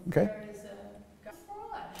 Marilyn, okay.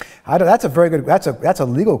 That's a very good. That's a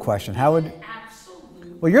legal question. How would?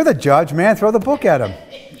 Absolutely. Well, you're the judge, man. Throw the book at him.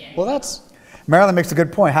 Well, that's. Marilyn makes a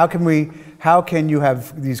good point. How can you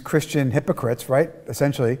have these Christian hypocrites, right?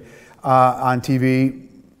 Essentially, on TV,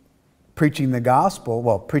 preaching the gospel?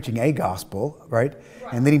 Well, preaching a gospel, right?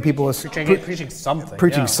 And leading people preaching something.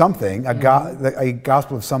 Preaching something, a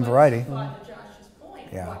gospel of some variety. Josh's point.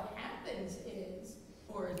 Yeah. What happens is,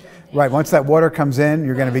 right. Once that water comes in,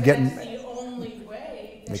 you're going to be getting. That's the only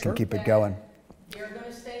way They can keep it going. They're going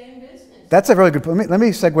to stay in business. That's a really good point. Let me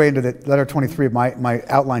segue into the letter 23 of my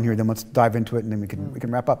outline here. Then let's dive into it, and then we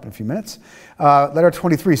can wrap up in a few minutes. Letter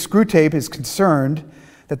 23. Screwtape is concerned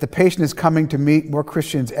that the patient is coming to meet more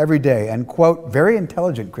Christians every day, and quote, very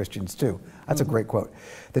intelligent Christians too. That's a great quote.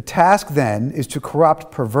 The task then is to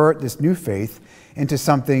pervert this new faith into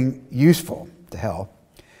something useful. To hell.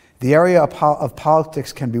 The area of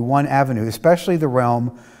politics can be one avenue, especially the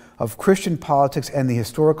realm of Christian politics and the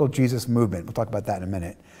historical Jesus movement. We'll talk about that in a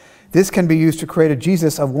minute. This can be used to create a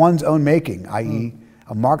Jesus of one's own making, i.e.,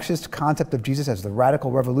 a Marxist concept of Jesus as the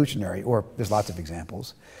radical revolutionary, or there's lots of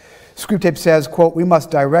examples. Screwtape says, quote, we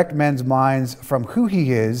must direct men's minds from who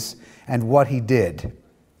he is and what he did.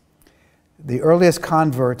 The earliest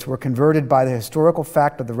converts were converted by the historical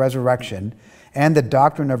fact of the resurrection and the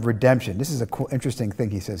doctrine of redemption. This is an interesting thing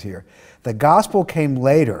he says here. The gospel came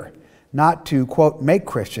later, not to, quote, make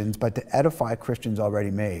Christians, but to edify Christians already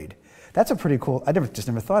made. That's a pretty cool, I never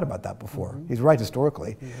thought about that before. Mm-hmm. He's right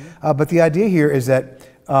historically. Mm-hmm. But the idea here is that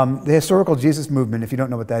the historical Jesus movement, if you don't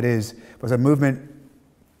know what that is, was a movement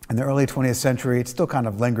in the early 20th century. It still kind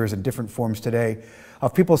of lingers in different forms today,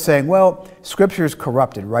 of people saying, well, Scripture is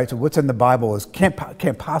corrupted, right? So what's in the Bible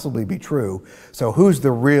can't possibly be true. So who's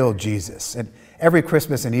the real Jesus? And every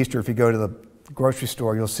Christmas and Easter, if you go to the grocery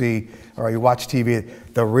store, you'll see, or you watch TV,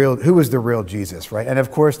 who is the real Jesus, right? And of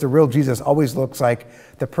course, the real Jesus always looks like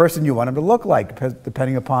the person you want him to look like,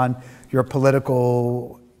 depending upon your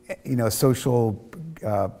political, social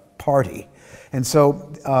party. And so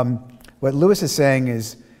what Lewis is saying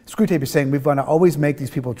is, Screwtape is saying we've got to always make these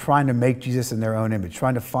people trying to make Jesus in their own image,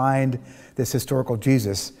 trying to find this historical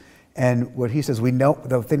Jesus. And what he says,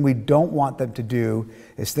 the thing we don't want them to do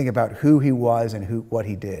is think about who he was and what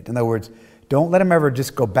he did. In other words, don't let them ever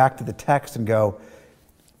just go back to the text and go,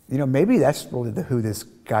 maybe that's really who this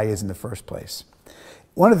guy is in the first place.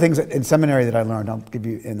 One of the things in seminary that I learned, I'll give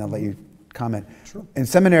you, and I'll let you comment. Sure. In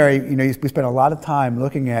seminary, we spent a lot of time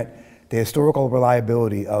looking at the historical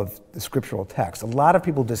reliability of the scriptural text. A lot of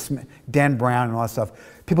people Dan Brown and all that stuff,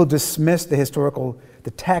 people dismiss the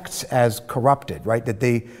texts as corrupted, right? That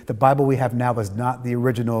the Bible we have now is not the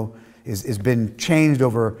original, is been changed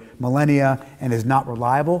over millennia and is not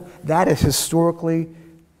reliable. That is historically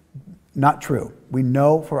not true. We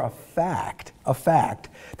know for a fact,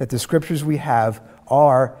 that the scriptures we have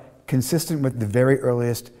are consistent with the very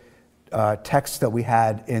earliest texts that we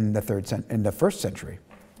had in the first century,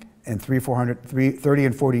 in 330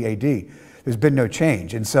 and 40 AD. There's been no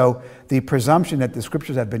change. And so the presumption that the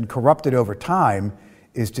scriptures have been corrupted over time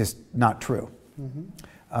is just not true.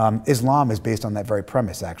 Islam is based on that very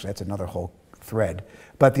premise, actually. That's another whole thread.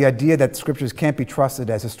 But the idea that scriptures can't be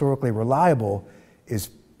trusted as historically reliable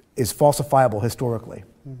is falsifiable historically,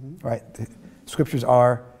 right? The scriptures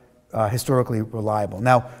are historically reliable.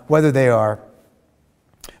 Now, whether they are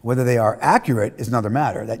accurate is another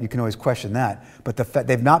matter. That you can always question that. But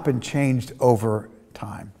they've not been changed over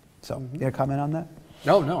time. So, you have a comment on that?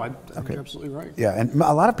 No, I think you're absolutely right. Yeah, and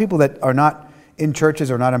a lot of people that are not in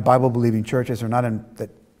churches or not in Bible-believing churches or not in that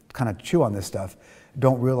kind of chew on this stuff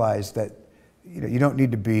don't realize that you don't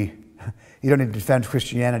need to defend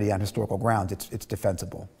Christianity on historical grounds. It's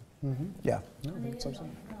defensible. Yeah.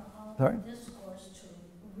 Sorry?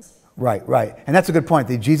 Right. And that's a good point.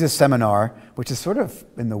 The Jesus Seminar, which is sort of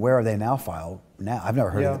in the Where Are They Now file now. I've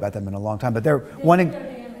never heard about them in a long time, but they're wanting.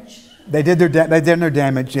 They did their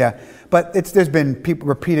damage, yeah. But there's been people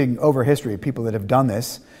repeating over history, people that have done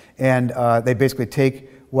this, and they basically take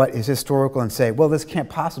what is historical and say, well, this can't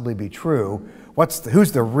possibly be true.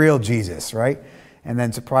 Who's the real Jesus, right? And then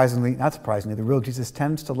not surprisingly, the real Jesus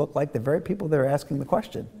tends to look like the very people that are asking the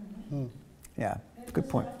question. Yeah, good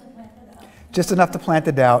point. Just enough to plant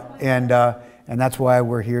the doubt, and that's why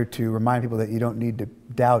we're here to remind people that you don't need to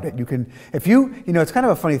doubt it. You can, it's kind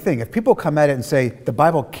of a funny thing. If people come at it and say the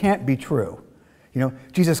Bible can't be true,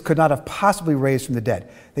 Jesus could not have possibly raised from the dead.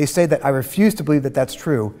 They say that I refuse to believe that that's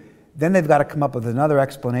true. Then they've got to come up with another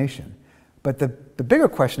explanation. But the bigger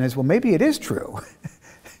question is, well, maybe it is true.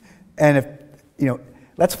 And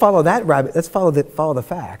let's follow that rabbit. Let's follow the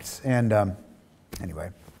facts. And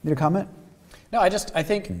anyway, need a comment? No, I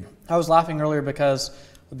think I was laughing earlier because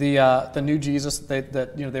the new Jesus that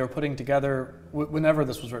they were putting together whenever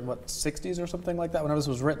this was written, 60s or something like that. Whenever this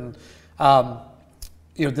was written,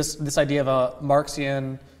 this idea of a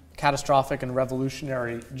Marxian, catastrophic and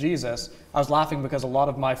revolutionary Jesus. I was laughing because a lot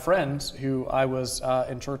of my friends who I was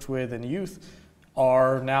in church with in youth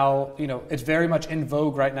are now, it's very much in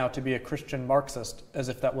vogue right now to be a Christian Marxist, as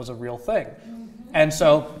if that was a real thing. And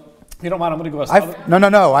so, if you don't mind, I'm going to go.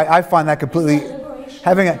 No. I find that completely.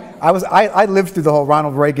 I lived through the whole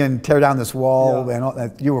Ronald Reagan tear down this wall and all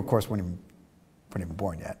that. You, of course, weren't even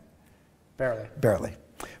born yet. Barely.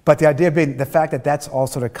 But the idea being the fact that that's all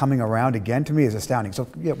sort of coming around again to me is astounding. So,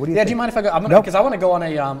 what do you think? Yeah, do you mind if I go? Because I want to go on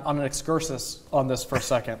an excursus on this for a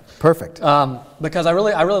second. Perfect. Because I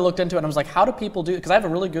really looked into it and I was like, how do people do? Because I have a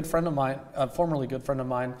really good friend of mine, a formerly good friend of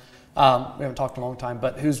mine. We haven't talked in a long time,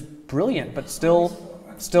 but who's brilliant, but still,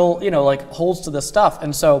 holds to this stuff.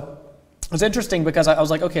 And so it was interesting because I was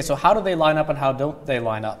like, okay, so how do they line up and how don't they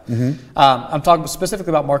line up? I'm talking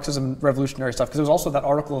specifically about Marxism and revolutionary stuff because there was also that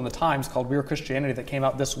article in the Times called We're Christianity that came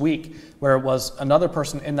out this week where it was another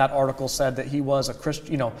person in that article said that he was a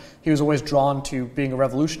Christian, he was always drawn to being a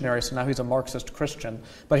revolutionary, so now he's a Marxist Christian.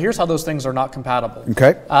 But here's how those things are not compatible.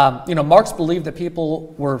 Okay. Marx believed that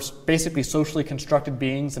people were basically socially constructed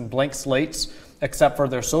beings and blank slates except for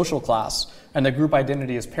their social class. And the group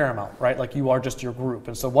identity is paramount, right? Like you are just your group.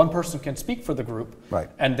 And so one person can speak for the group, right?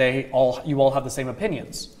 And you all have the same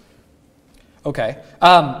opinions. Okay.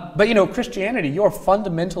 But Christianity, you're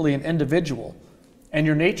fundamentally an individual. And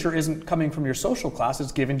your nature isn't coming from your social class,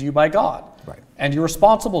 it's given to you by God. Right. And you're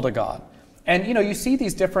responsible to God. And you see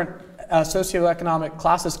these different socioeconomic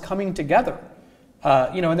classes coming together.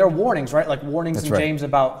 And there are warnings, right? Like warnings in James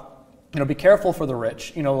about be careful for the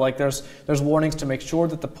rich. There's warnings to make sure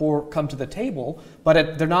that the poor come to the table,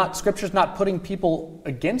 but Scripture's not putting people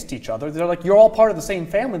against each other. They're like, you're all part of the same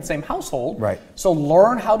family, the same household. Right. So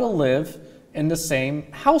learn how to live in the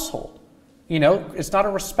same household. It's not a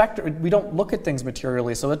respect. We don't look at things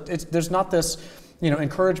materially. So there's not this,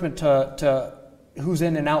 encouragement to who's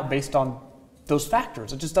in and out based on those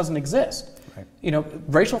factors. It just doesn't exist. Right.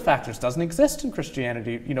 Racial factors doesn't exist in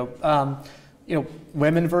Christianity.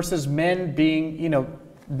 Women versus men being,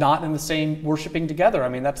 not in the same worshiping together. I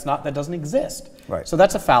mean, that doesn't exist. Right. So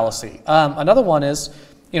that's a fallacy. Another one is,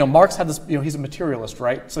 Marx had this, he's a materialist,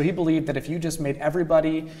 right? So he believed that if you just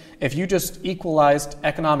equalized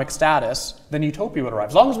economic status, then utopia would arrive.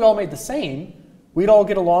 As long as we all made the same, we'd all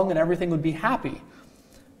get along and everything would be happy.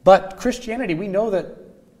 But Christianity, we know that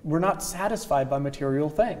we're not satisfied by material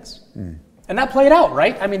things. And that played out,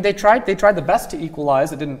 right? I mean, they tried the best to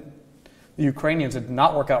equalize. It didn't. The Ukrainians, it did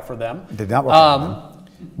not work out for them. It did not work out for them.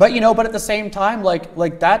 But at the same time,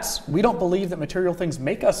 we don't believe that material things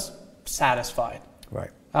make us satisfied. Right.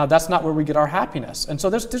 That's not where we get our happiness. And so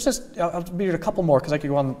there's just, I'll read a couple more because I could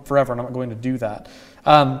go on forever and I'm not going to do that.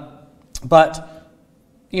 But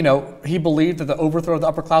he believed that the overthrow of the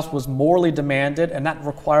upper class was morally demanded and that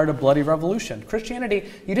required a bloody revolution. Christianity,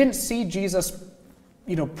 you didn't see Jesus,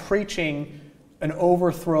 preaching an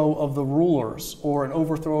overthrow of the rulers or an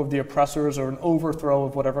overthrow of the oppressors or an overthrow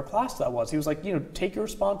of whatever class that was. He was like, take your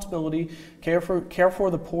responsibility, care for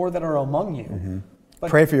the poor that are among you. Mm-hmm. But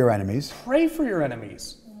pray for your enemies. Pray for your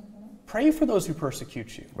enemies. Pray for those who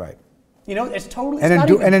persecute you. Right. It's totally...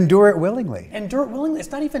 And endure it willingly. Endure it willingly.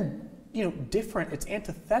 It's not even, different. It's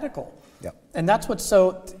antithetical. Yep. And that's what's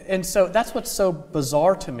so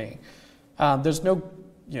bizarre to me. There's no...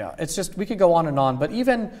 it's just, we could go on and on, but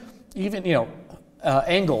even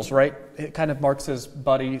Engels, right, kind of Marx's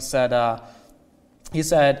buddy, said, he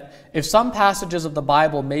said, if some passages of the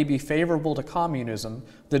Bible may be favorable to communism,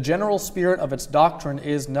 the general spirit of its doctrine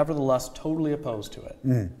is nevertheless totally opposed to it.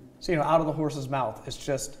 Mm. So, out of the horse's mouth. It's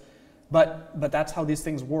just, but that's how these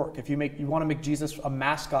things work. If you want to make Jesus a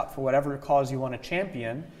mascot for whatever cause you want to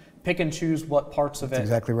champion, pick and choose what parts of it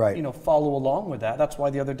exactly right. Follow along with that. That's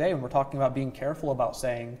why the other day when we're talking about being careful about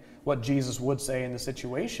saying what Jesus would say in the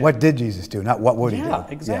situation. What did Jesus do? Not what would he do? Yeah,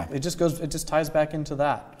 exactly. It just ties back into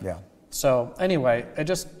that. Yeah. So anyway, it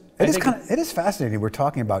is fascinating. We're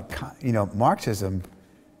talking about Marxism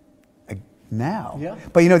now. Yeah.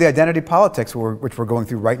 But the identity politics which we're going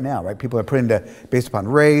through right now, right? People are put into based upon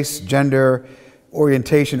race, gender,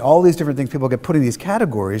 orientation, all these different things. People get put in these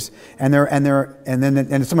categories, and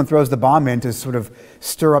then someone throws the bomb in to sort of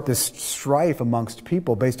stir up this strife amongst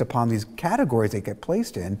people based upon these categories they get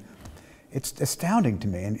placed in. It's astounding to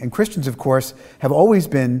me. And Christians, of course, have always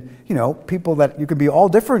been, people that you can be all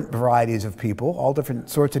different varieties of people, all different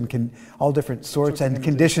sorts and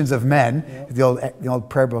conditions of men. Yeah. The old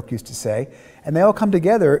prayer book used to say, and they all come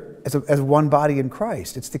together as one body in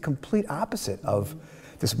Christ. It's the complete opposite of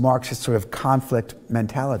this Marxist sort of conflict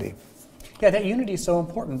mentality. Yeah, that unity is so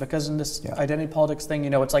important because in this identity politics thing,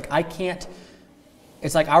 it's like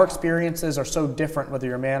it's like our experiences are so different, whether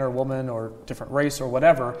you're a man or woman or different race or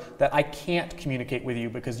whatever, that I can't communicate with you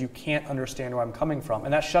because you can't understand where I'm coming from.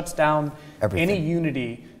 And that shuts down any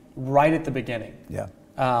unity right at the beginning. Yeah.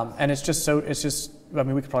 And we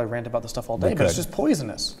could probably rant about this stuff all day, but it's just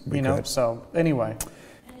poisonous, So anyway.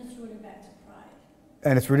 And it's rooted back to pride.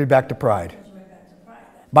 And it's rooted back to pride.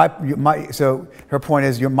 So her point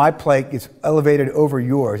is, my plate is elevated over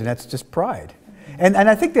yours, and that's just pride. And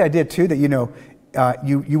I think the idea too that you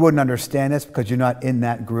wouldn't understand this because you're not in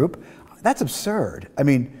that group. That's absurd.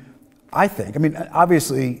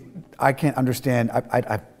 Obviously, I can't understand.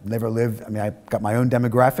 I've never lived. I've got my own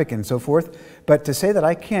demographic and so forth. But to say that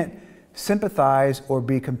I can't sympathize or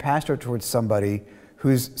be compassionate towards somebody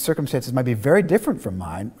whose circumstances might be very different from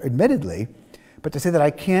mine, admittedly, but to say that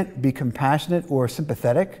I can't be compassionate or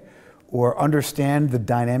sympathetic or understand the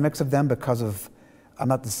dynamics of them because of I'm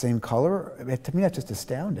not the same color, to me that's just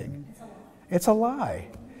astounding. It's a lie.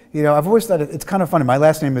 I've always thought it's kind of funny. My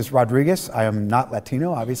last name is Rodriguez. I am not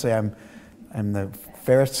Latino. Obviously, I'm the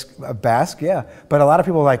fairest Basque, yeah. But a lot of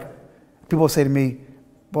people say to me,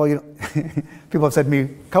 well, people have said to me a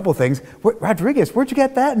couple of things. Rodriguez, where'd you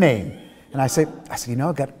get that name? And I said, I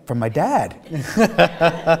got it from my dad.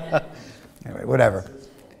 Anyway, whatever.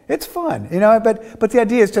 It's fun, But the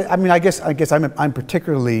idea is I guess I'm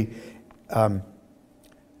particularly.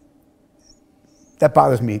 That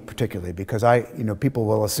bothers me particularly because people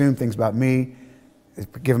will assume things about me,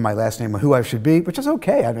 given my last name, who I should be, which is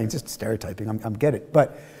okay. It's just stereotyping. I'm get it.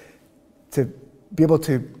 But to be able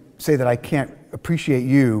to say that I can't appreciate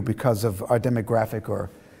you because of our demographic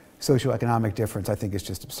or socioeconomic difference, I think is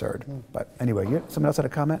just absurd. But anyway, someone else had a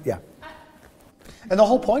comment? Yeah. And the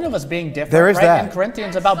whole point of us being different, there is right? that. In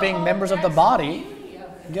Corinthians about being members of the body.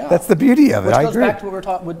 Yeah. That's the beauty of it. Which I goes agree. back to what we were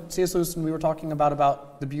talking with C.S. Lewis, and we were talking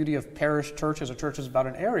about the beauty of parish churches or churches about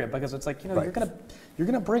an area, because it's like Right. you're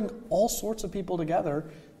gonna bring all sorts of people together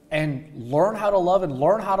and learn how to love and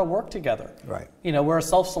learn how to work together. Right. Where a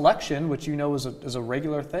self-selection, which is a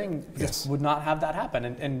regular thing, just Yes. would not have that happen.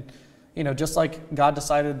 And just like God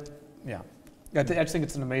decided, I just think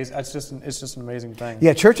it's an amazing. It's just an amazing thing.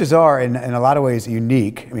 Yeah, churches are in a lot of ways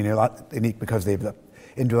unique. They're a lot unique because they have the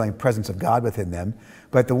indwelling presence of God within them.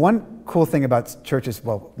 But the one cool thing about churches,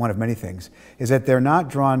 well, one of many things, is that they're not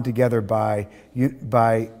drawn together by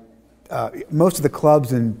most of the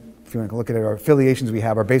clubs and if you want to look at it, our affiliations we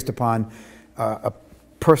have are based upon a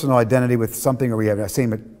personal identity with something, or we have the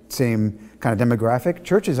same kind of demographic.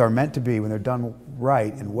 Churches are meant to be, when they're done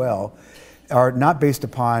right and well, are not based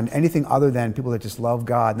upon anything other than people that just love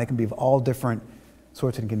God, and they can be of all different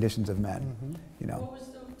sorts and conditions of men. Mm-hmm. You know, What was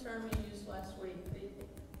the term you used last week?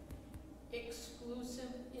 The exclusive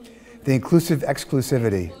inclusion? the inclusive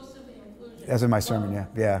exclusivity. Exclusive inclusion. As in my sermon, yeah.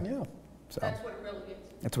 Yeah. So That's what it really is.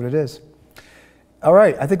 that's what it is. All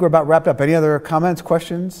right, I think we're about wrapped up. Any other comments,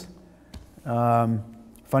 questions?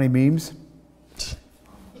 Funny memes?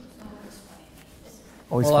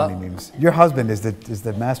 Always Well, funny memes. Your husband is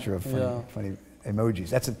the master of funny, Yeah. funny emojis.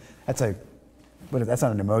 That's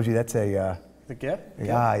not an emoji. That's a The GIF?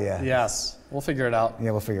 yeah. Yes. We'll figure it out.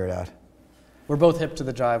 Yeah, we'll figure it out. We're both hip to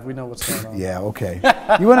the jive. We know what's going on. Yeah, okay.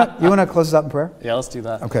 You wanna close us out in prayer? Yeah, let's do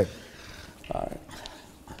that. Okay. All right.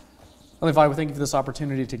 Heavenly Father, we thank you for this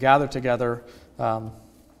opportunity to gather together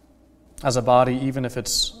as a body, even if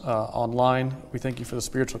it's online. We thank you for the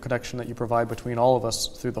spiritual connection that you provide between all of us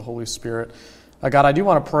through the Holy Spirit. God, I do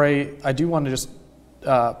want to pray. I do want to just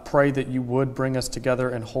pray that you would bring us together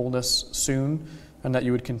in wholeness soon, and that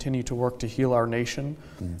you would continue to work to heal our nation.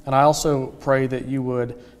 And I also pray that you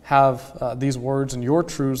would have these words and your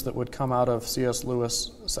truths that would come out of C.S.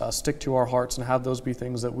 Lewis stick to our hearts, and have those be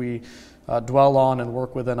things that we dwell on and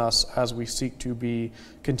work within us as we seek to be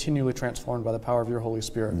continually transformed by the power of your Holy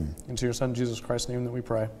Spirit. Into your Son, Jesus Christ's name that we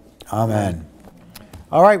pray. Amen.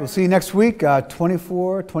 All right, we'll see you next week,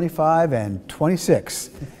 24, 25, and 26.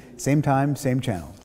 Same time, same channel.